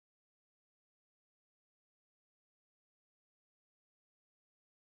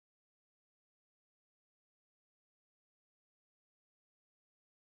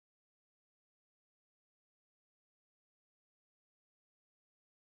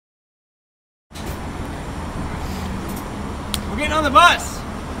getting on the bus.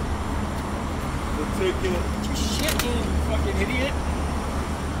 The ticket. Shit, you fucking idiot.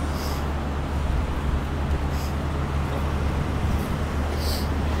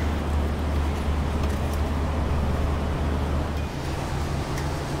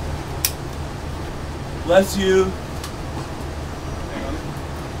 Bless you.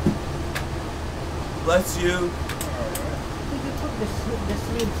 Bless you. Could you put the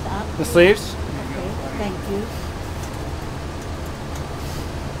sleeves up? The sleeves? Okay, thank you.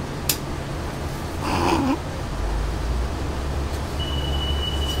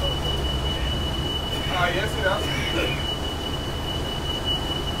 Yes, it does.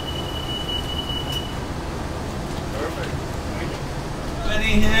 Perfect.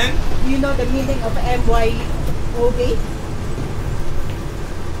 Benny Hinn. You know the meaning of MYOB?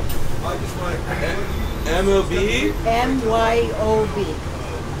 I just want MOB. MYOB.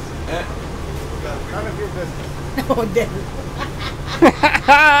 None of your business. Oh, then.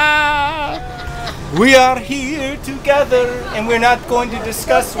 We are here together and we're not going to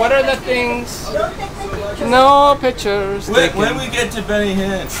discuss what are the things. No pictures. When we get to Benny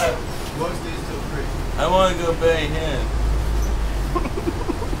Hinn. I want to go Benny Hinn.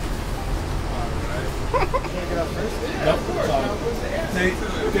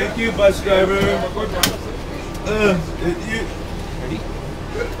 Thank you, bus driver.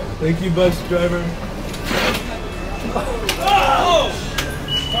 Thank you, bus driver. Oh!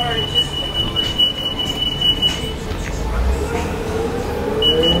 Sorry.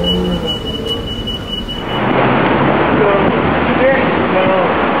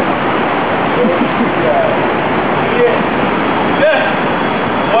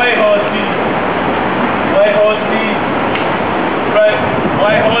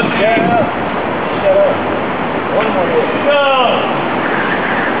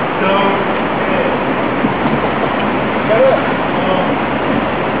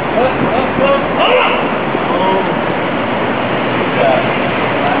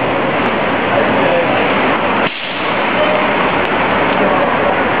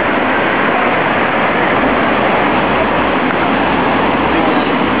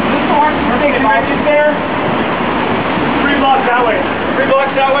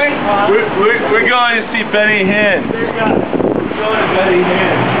 We're going to see Benny Hinn. We're going to Benny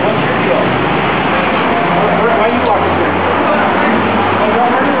Hinn. What's your deal? Why are you walking through?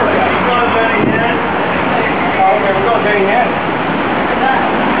 You going to Benny Hinn? Oh, okay, we're going to Benny Hinn.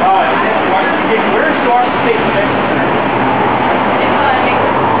 Where's North State Convention Center?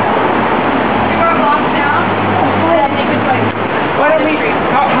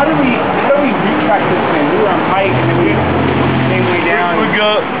 How do we retract this thing? We were on Pike and then we came way down.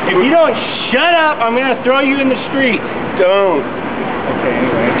 If you don't shut up, I'm going to throw you in the street. Don't. Okay,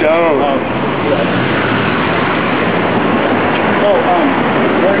 anyway. Don't.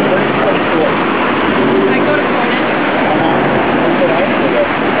 Where is the place to work? I go to Conan.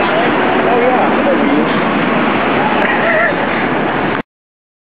 Oh, yeah.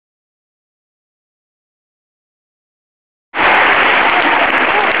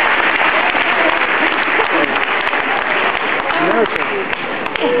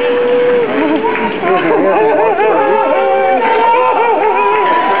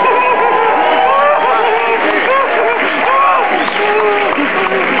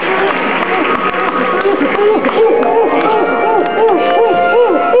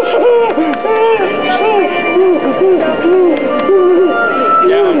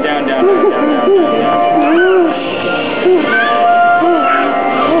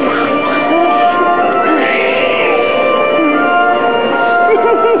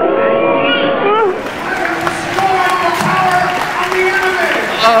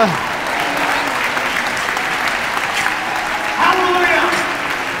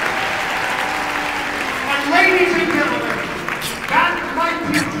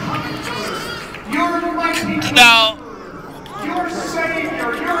 No. Your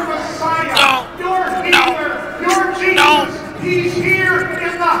Savior, your Messiah, No. your healer, your Jesus. No. He's here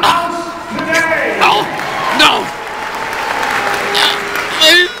in the house today. No. No.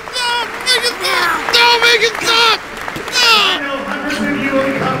 Please stop. Make it stop. No, make it stop. I know hundreds of you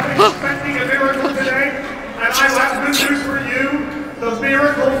have come expecting a miracle today, and I have good news for you. The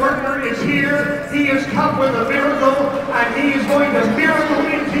miracle worker is here. He has come with a miracle, and he is going to miracle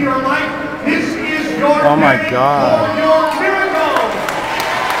into your life. This is your Oh my day God. for your miracle.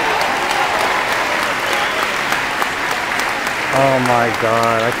 Oh my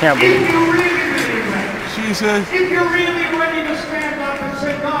God. I can't If believe you really believe that, Jesus. if you're really ready to stand up and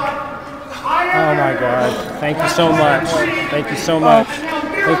say, God, I am Oh my your God. miracle. Thank you That's so what much. I'm praying Thank you today. so much. And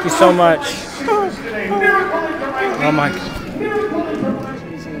now Thank you so much. miracle into my Oh my weakness. miracle in her life.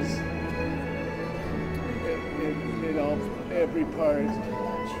 Jesus, in every part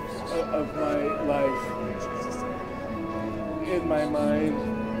of my life, in my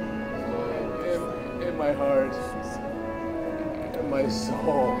mind, in my heart, in my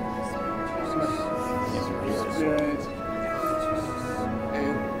soul, my spirit,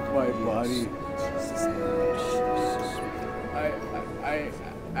 in my body. I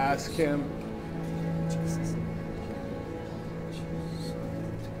ask him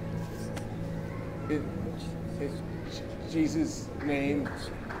in Jesus' name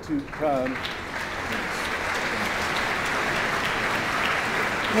to come.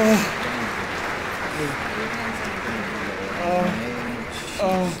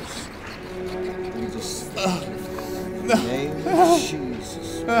 Name of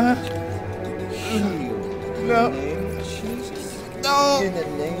Jesus. Heal. No. In the name of Jesus. No! In the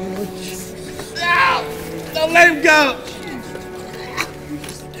name of Jesus. No! Don't let him go!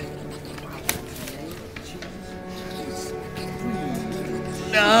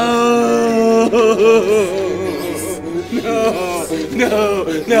 No!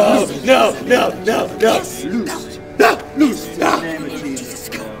 Loose! In the name of Jesus.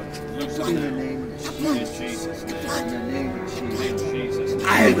 In the name of Jesus. In the name of Jesus.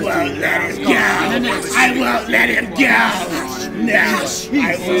 I won't let him go! I won't let him go! No!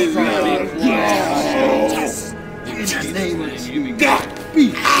 I won't let him go! In the name of Jesus. God!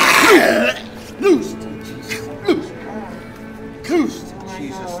 Be loosed. Loosed. In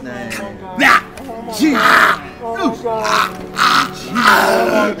Jesus' name. Jesus.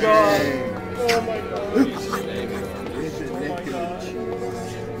 Loosed.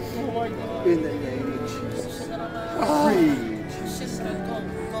 In the name of Jesus.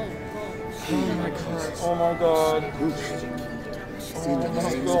 Free. Oh my God. Loosed. In the Oh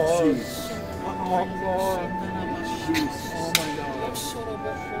my name God. of Jesus. Oh my God. Jesus.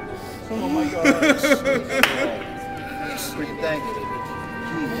 Oh my God. We thank you.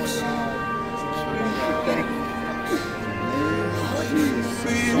 Jesus. Thank you.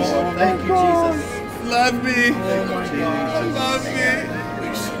 Jesus. Oh, thank you, Jesus. Love me! Thank you, Jesus. Love me!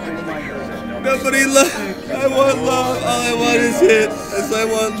 Nobody love. I want love. All I want is it. Yes, I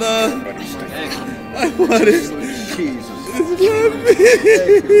want love. I want it. Jesus. Love me.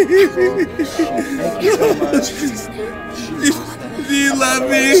 Thank you so much. Do you love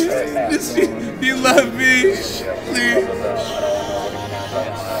me? Do you love me? Please.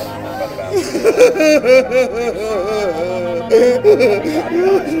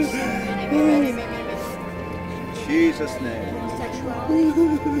 Jesus' name. Thank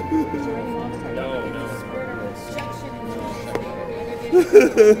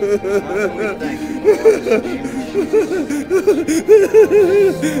you.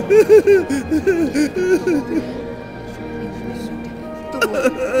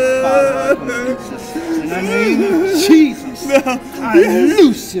 In the name of Jesus, I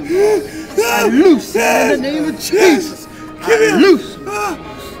loose him, Lord. I loose him in the name of Jesus. I loose him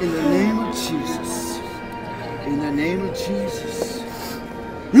in the name of Jesus. In the name of Jesus.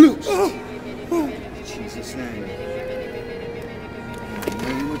 Loose. In Jesus' name. In the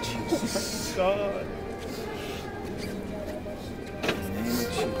name of Jesus. God. In the name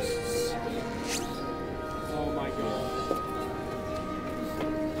of Jesus. Oh my God.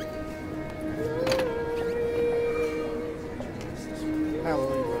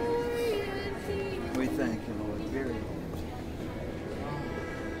 Hallelujah. We thank you, Lord. Very